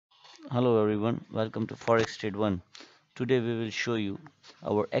Hello everyone, welcome to Forex Trade 1. Today we will show you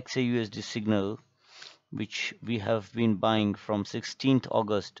our XAUUSD signal which we have been buying from 16th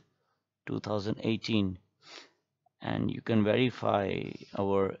August 2018, and you can verify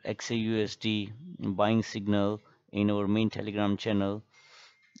our XAUUSD buying signal in our main Telegram channel.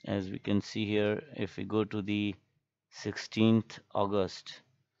 As we can see here, if we go to the 16th August,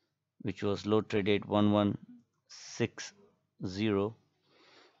 which was low traded 1160,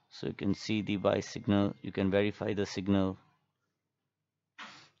 so you can see the buy signal. You can verify the signal.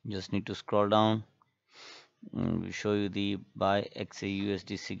 You just need to scroll down and we show you the buy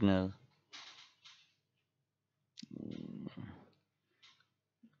XAUUSD signal.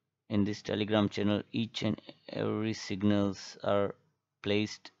 In this Telegram channel, each and every signals are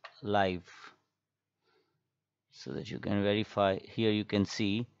placed live so that you can verify. Here you can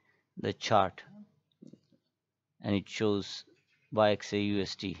see the chart and it shows buy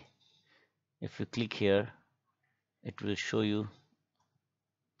XAUUSD. If you click here, it will show you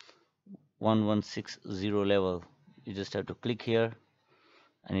 1160 level. You just have to click here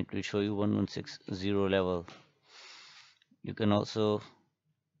and it will show you 1160 level. You can also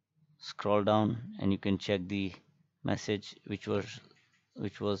scroll down and you can check the message which was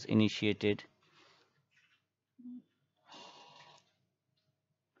initiated.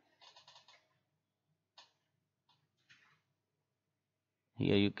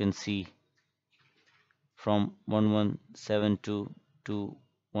 Here you can see from 1172 to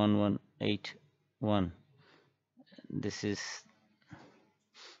 1181. This is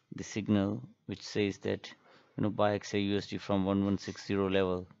the signal which says that buy XAUUSD from 1160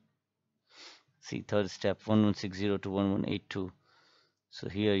 level. See, third step, 1160 to 1182. So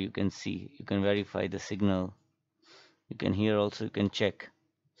here you can see, you can verify the signal. You can here also you can check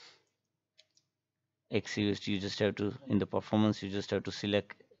XAUUSD. You just have to, in the performance, you just have to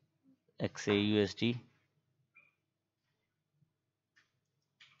select XAUUSD,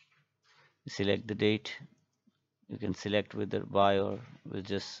 select the date. You can select whether buy or we'll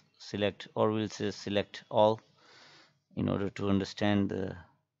just select, or we'll just select all in order to understand the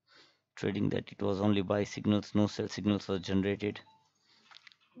trading, that it was only buy signals, no sell signals were generated.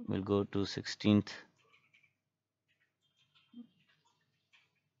 We'll go to 16th.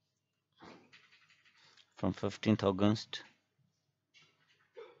 From 15th August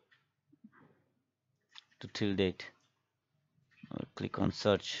to till date. I'll click on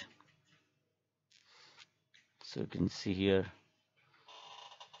search. So you can see here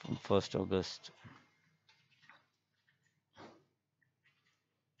from 1st August.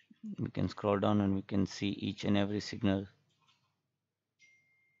 We can scroll down and we can see each and every signal.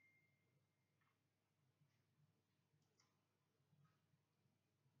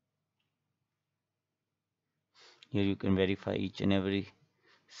 Here you can verify each and every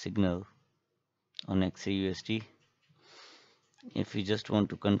signal on XAUUSD. If you just want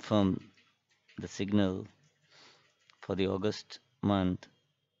to confirm the signal for the August month,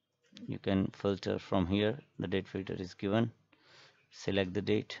 you can filter from here. The date filter is given. Select the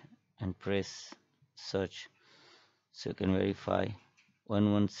date and press search, so you can verify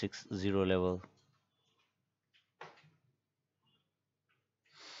 1160 level.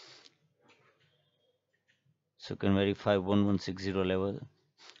 So you can verify 1160 level.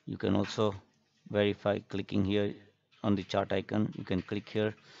 You can also verify clicking here on the chart icon. You can click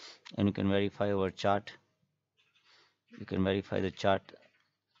here and you can verify our chart. You can verify the chart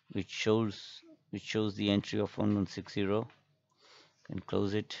which shows the entry of 1160. You can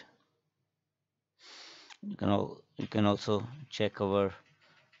close it. You can also check our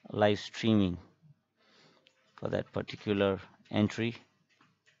live streaming for that particular entry.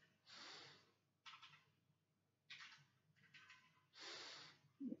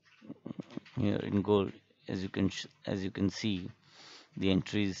 Here in gold, as you can see, the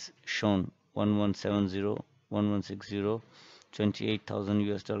entries shown 1170, 1160, 28,000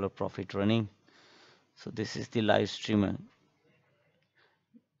 US dollar profit running. So this is the live streamer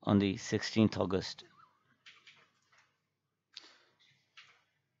on the 16th August.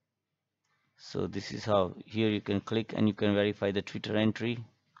 So this is how, here you can click and you can verify the Twitter entry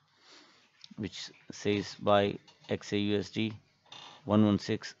which says buy XAUUSD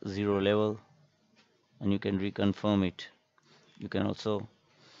 1160 level, and you can reconfirm it. You can also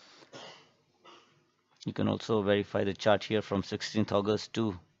verify the chart here from 16th August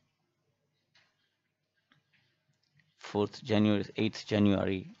to 4th January, 8th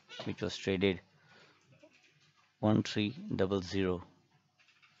January, which was traded 1300.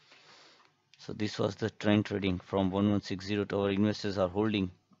 So this was the trend trading from 1160 to our investors are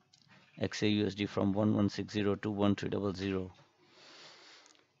holding XAUUSD from 1160 to 1300.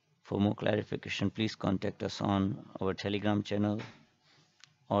 For more clarification, please contact us on our Telegram channel,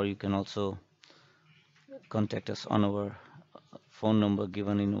 or you can also contact us on our phone number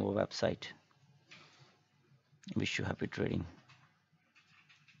given in our website. Wish you happy trading.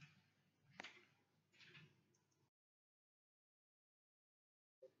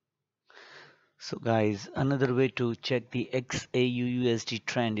 So guys, another way to check the XAUUSD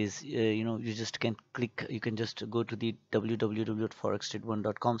trend is, you just can click, you can just go to the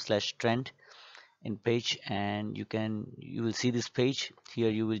www.forextrade1.com/trend in page, and you will see this page.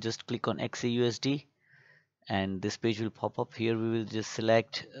 Here you will just click on XAUUSD and this page will pop up. Here we will just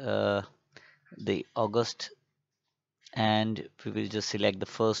select the August, and we will just select the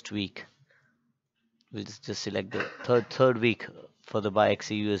first week. We'll just select the third week for the buy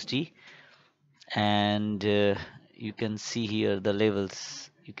XAUUSD, and you can see here the levels.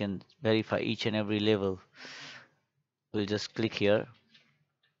 You can verify each and every level. We'll just click here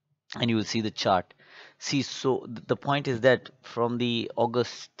and you will see the chart. See, so the point is that from the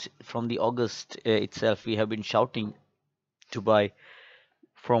August itself, we have been shouting to buy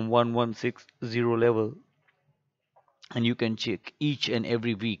from 1160 level, and you can check each and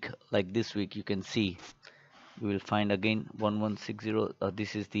every week. Like this week, you can see we will find again 1160.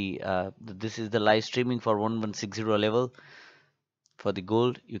 This is the live streaming for 1160 level for the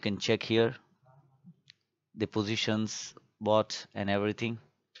gold. You can check here the positions bought and everything.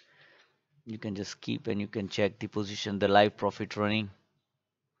 You can just keep and you can check the position, the live profit running.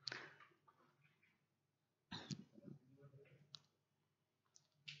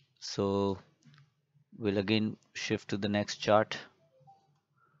 So we'll again shift to the next chart.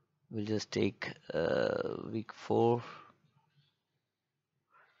 We'll just take week 4,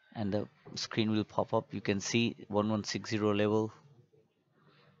 and the screen will pop up. You can see 1160 level.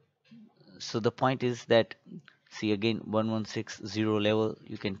 So the point is that, see again 1160 level,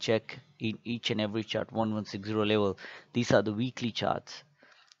 you can check in each and every chart 1160 level. These are the weekly charts,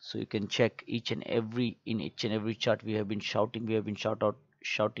 so you can check each and every chart. We have been shouting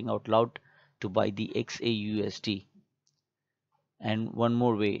out loud to buy the XAUUSD. And one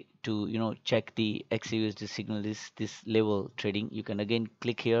more way to check the XAUUSD signal is this level trading. You can again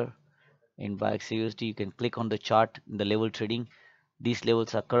click here in buy XAUUSD. You can click on the chart in the level trading. These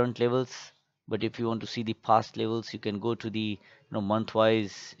levels are current levels, but if you want to see the past levels, you can go to the month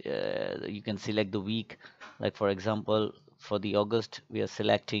wise. You can select the week. Like for example, for the August, we are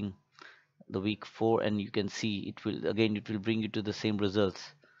selecting the week 4, and you can see it will bring you to the same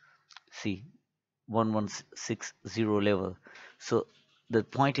results. See, 1160 level. So the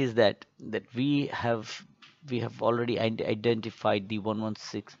point is that we have already identified the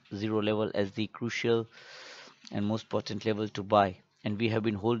 1160 level as the crucial and most important level to buy, and we have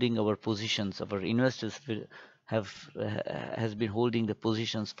been holding our positions. Our investors has been holding the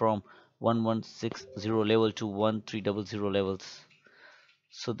positions from 1160 level to 1300 levels.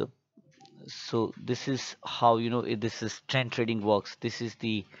 So this is how this is trend trading works. This is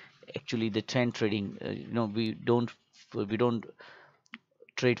the actually the trend trading. We don't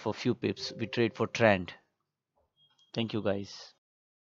trade for few pips, we trade for trend. Thank you guys.